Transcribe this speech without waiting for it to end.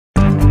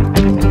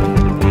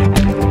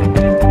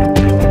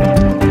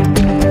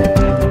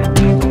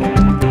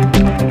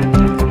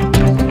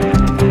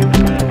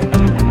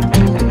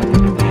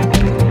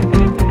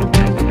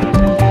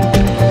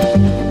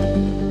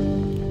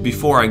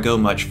I go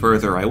much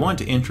further, I want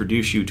to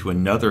introduce you to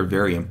another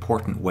very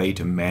important way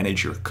to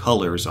manage your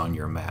colors on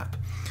your map.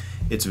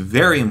 It's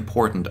very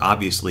important,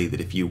 obviously,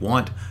 that if you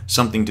want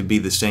something to be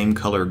the same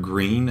color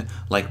green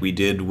like we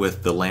did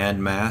with the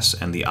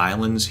landmass and the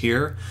islands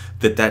here,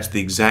 that that's the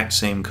exact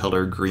same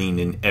color green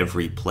in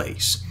every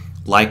place.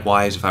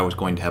 Likewise, if I was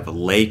going to have a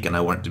lake and I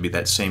want it to be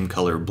that same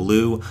color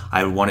blue,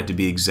 I would want it to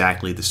be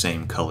exactly the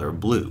same color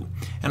blue.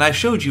 And I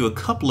showed you a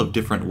couple of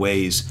different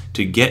ways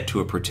to get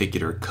to a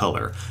particular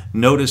color.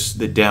 Notice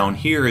that down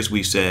here, as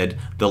we said,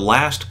 the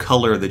last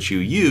color that you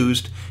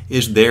used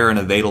is there and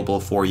available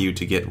for you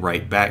to get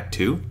right back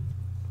to.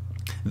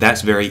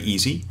 That's very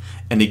easy.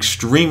 An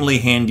extremely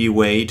handy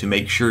way to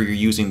make sure you're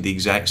using the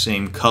exact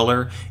same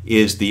color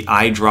is the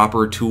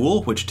Eyedropper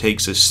Tool, which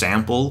takes a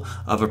sample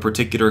of a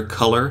particular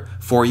color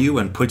for you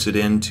and puts it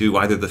into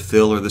either the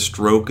fill or the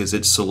stroke as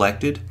it's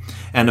selected.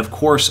 And of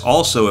course,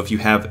 also, if you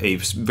have a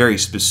very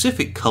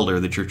specific color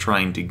that you're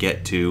trying to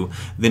get to,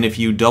 then if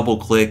you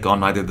double-click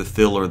on either the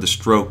fill or the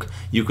stroke,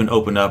 you can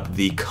open up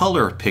the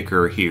color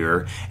picker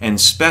here and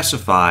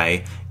specify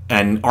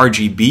an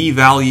RGB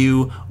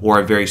value or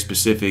a very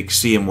specific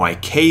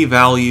CMYK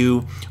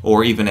value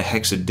or even a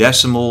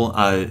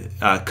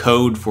hexadecimal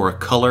code for a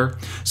color.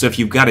 So if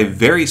you've got a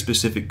very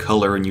specific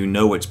color and you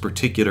know its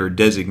particular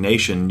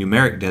designation,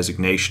 numeric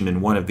designation in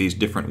one of these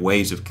different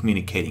ways of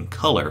communicating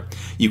color,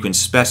 you can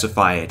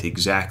specify it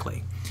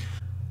exactly.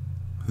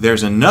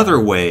 There's another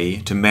way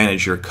to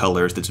manage your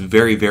colors that's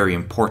very, very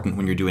important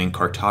when you're doing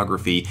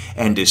cartography,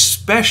 and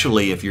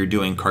especially if you're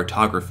doing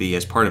cartography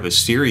as part of a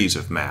series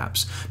of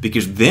maps,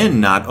 because then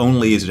not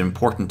only is it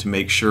important to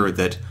make sure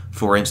that,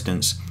 for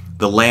instance,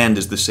 the land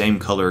is the same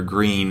color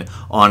green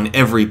on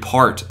every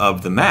part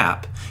of the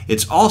map,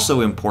 it's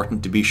also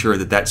important to be sure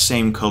that that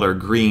same color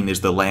green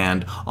is the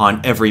land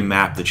on every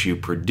map that you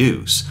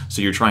produce.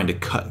 So you're trying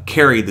to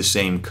carry the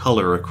same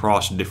color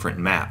across different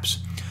maps.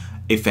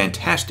 A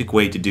fantastic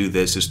way to do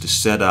this is to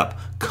set up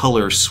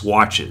color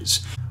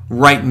swatches.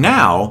 Right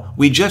now,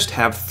 we just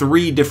have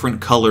 3 different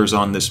colors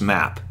on this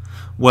map.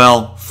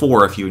 Well,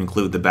 4 if you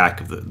include the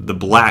back of the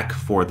black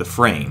for the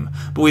frame.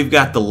 But we've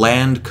got the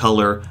land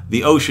color,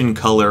 the ocean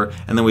color,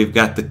 and then we've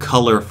got the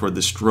color for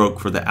the stroke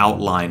for the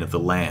outline of the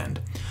land.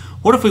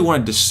 What if we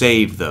wanted to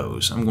save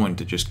those? I'm going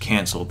to just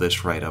cancel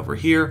this right over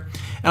here.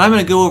 And I'm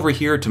going to go over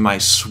here to my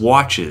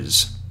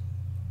swatches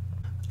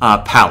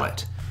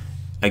palette.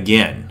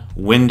 Again,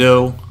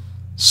 Window,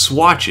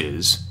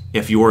 Swatches,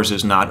 if yours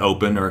is not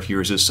open or if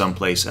yours is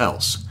someplace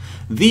else.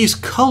 These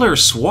color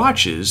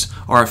swatches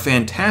are a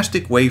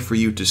fantastic way for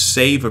you to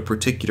save a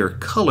particular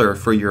color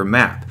for your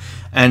map.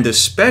 And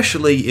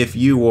especially if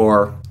you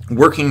are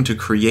working to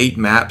create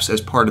maps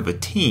as part of a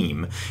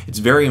team, it's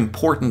very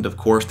important, of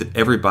course, that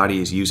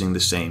everybody is using the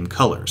same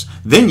colors.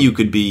 Then you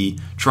could be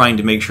trying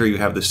to make sure you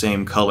have the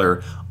same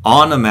color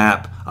on a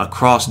map,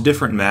 across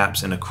different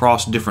maps, and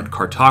across different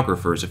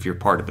cartographers if you're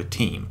part of a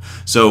team.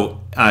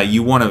 So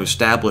you want to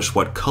establish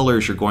what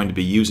colors you're going to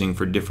be using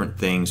for different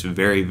things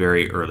very,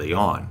 very early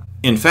on.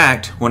 In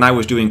fact, when I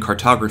was doing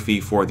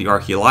cartography for the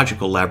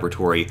archaeological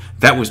laboratory,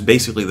 that was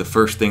basically the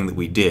first thing that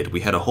we did.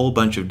 We had a whole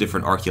bunch of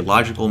different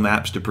archaeological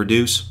maps to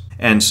produce,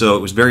 and so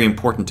it was very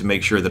important to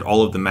make sure that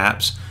all of the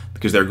maps,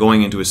 because they're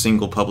going into a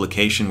single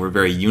publication, were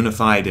very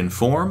unified in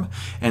form,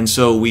 and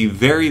so we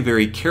very,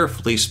 very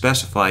carefully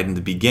specified in the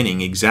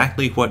beginning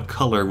exactly what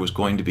color was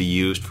going to be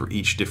used for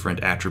each different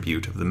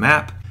attribute of the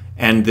map,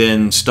 and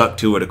then stuck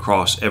to it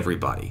across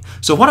everybody.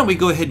 So why don't we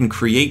go ahead and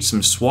create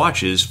some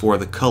swatches for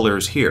the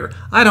colors here.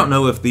 I don't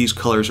know if these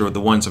colors are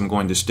the ones I'm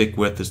going to stick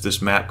with as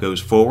this map goes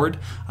forward.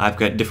 I've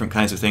got different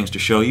kinds of things to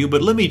show you,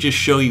 but let me just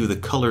show you the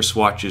color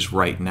swatches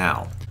right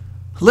now.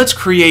 Let's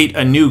create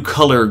a new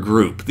color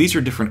group. These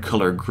are different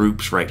color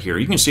groups right here.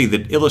 You can see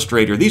that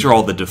Illustrator, these are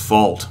all the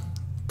default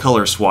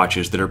color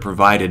swatches that are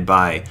provided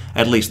by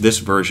at least this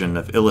version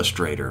of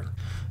Illustrator.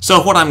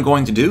 So what I'm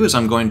going to do is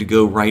I'm going to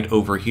go right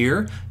over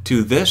here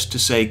to this to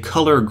say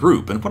color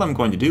group. And what I'm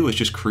going to do is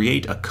just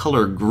create a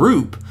color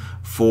group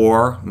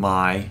for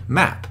my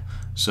map.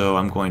 So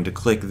I'm going to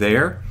click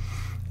there,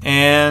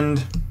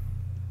 and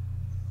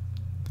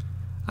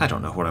I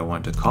don't know what I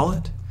want to call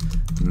it.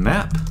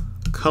 Map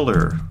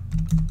color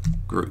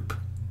group,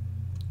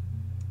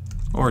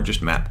 or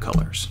just map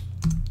colors.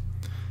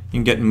 You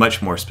can get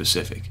much more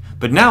specific.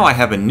 But now I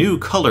have a new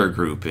color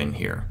group in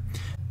here.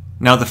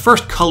 Now the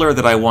first color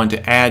that I want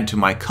to add to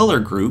my color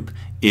group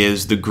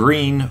is the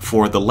green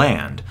for the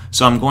land.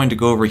 So I'm going to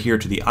go over here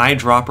to the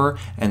eyedropper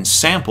and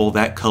sample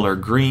that color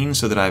green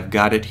so that I've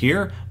got it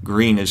here.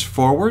 Green is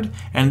forward,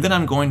 and then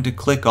I'm going to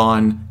click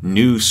on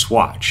New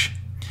Swatch.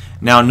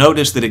 Now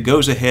notice that it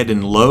goes ahead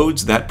and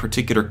loads that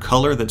particular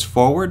color that's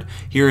forward.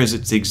 Here is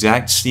its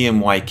exact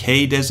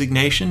CMYK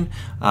designation.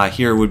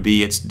 Here would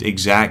be its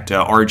exact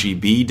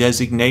RGB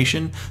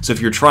designation. So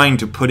if you're trying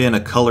to put in a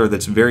color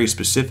that's very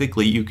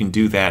specifically, you can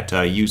do that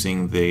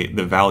using the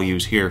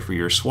values here for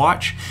your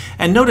swatch.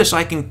 And notice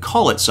I can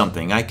call it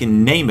something. I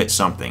can name it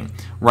something.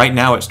 Right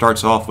now it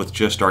starts off with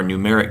just our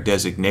numeric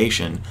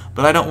designation,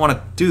 but I don't want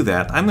to do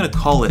that. I'm going to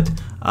call it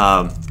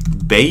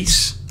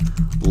base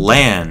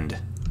land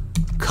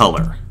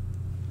color.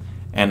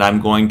 And I'm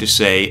going to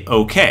say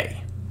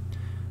OK.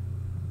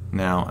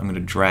 Now I'm going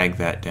to drag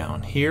that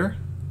down here.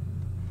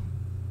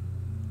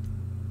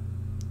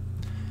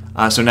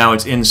 So now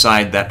it's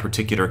inside that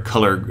particular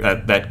color,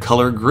 that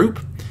color group.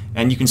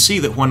 And you can see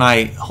that when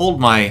I hold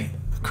my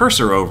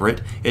cursor over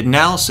it, it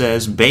now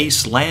says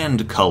base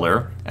land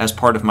color as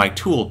part of my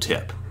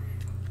tooltip.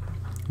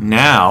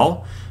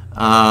 Now,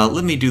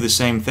 let me do the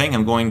same thing.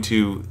 I'm going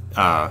to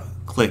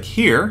click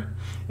here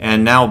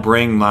and now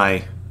bring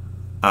my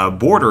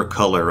border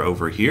color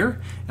over here,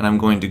 and I'm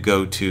going to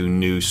go to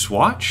New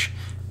Swatch,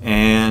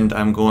 and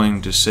I'm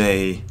going to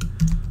say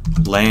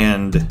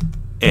Land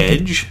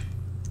Edge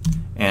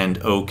and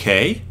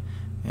OK,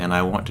 and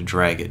I want to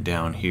drag it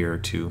down here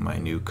to my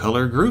new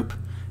color group,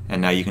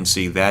 and now you can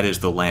see that is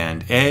the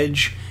land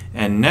edge.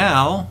 And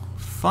now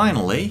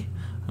finally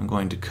I'm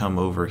going to come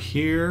over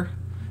here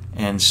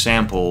and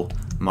sample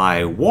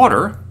my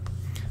water.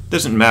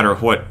 Doesn't matter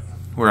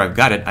where I've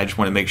got it, I just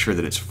want to make sure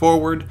that it's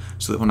forward,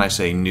 so that when I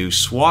say New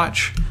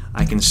Swatch,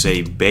 I can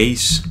say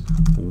Base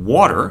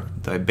Water,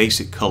 the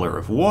basic color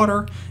of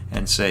water,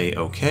 and say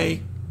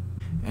OK,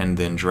 and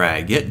then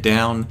drag it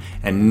down.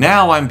 And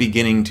now I'm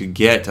beginning to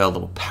get a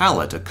little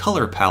palette, a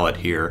color palette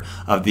here,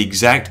 of the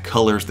exact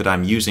colors that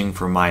I'm using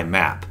for my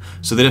map.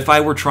 So that if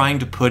I were trying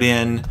to put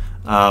in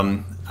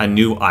a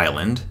new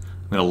island,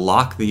 I'm going to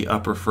lock the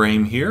upper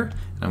frame here,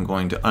 and I'm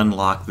going to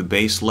unlock the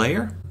base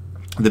layer,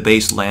 the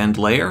base land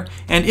layer,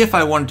 and if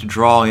I wanted to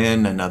draw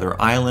in another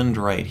island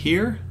right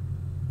here,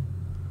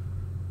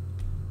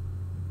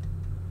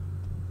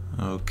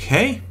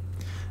 okay.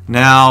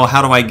 Now,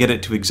 how do I get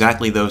it to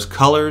exactly those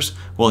colors?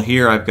 Well,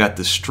 here I've got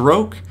the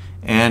stroke,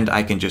 and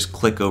I can just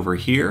click over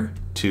here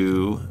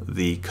to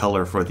the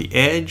color for the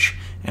edge,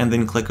 and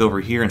then click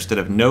over here. Instead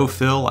of no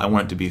fill, I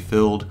want it to be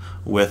filled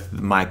with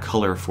my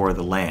color for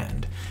the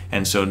land.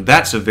 And so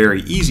that's a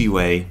very easy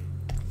way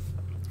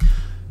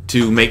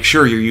to make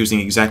sure you're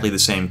using exactly the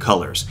same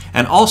colors.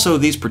 And also,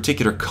 these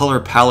particular color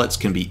palettes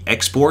can be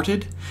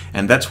exported,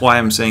 and that's why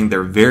I'm saying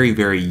they're very,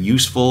 very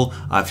useful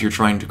if you're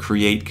trying to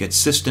create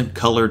consistent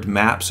colored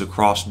maps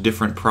across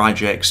different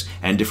projects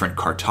and different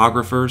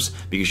cartographers,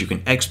 because you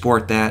can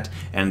export that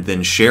and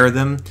then share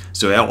them.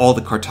 So all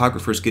the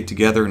cartographers get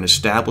together and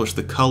establish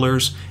the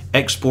colors,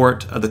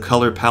 export the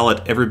color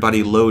palette,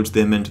 everybody loads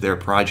them into their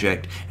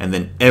project, and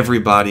then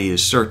everybody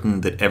is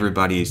certain that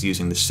everybody is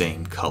using the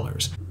same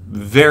colors.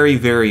 Very,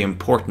 very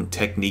important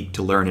technique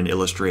to learn in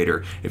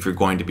Illustrator if you're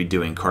going to be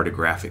doing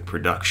cartographic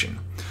production.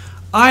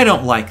 I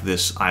don't like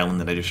this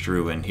island that I just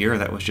drew in here.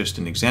 That was just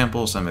an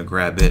example, so I'm going to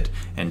grab it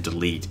and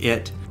delete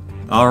it.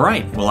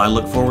 Alright, well, I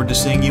look forward to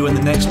seeing you in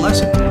the next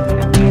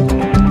lesson.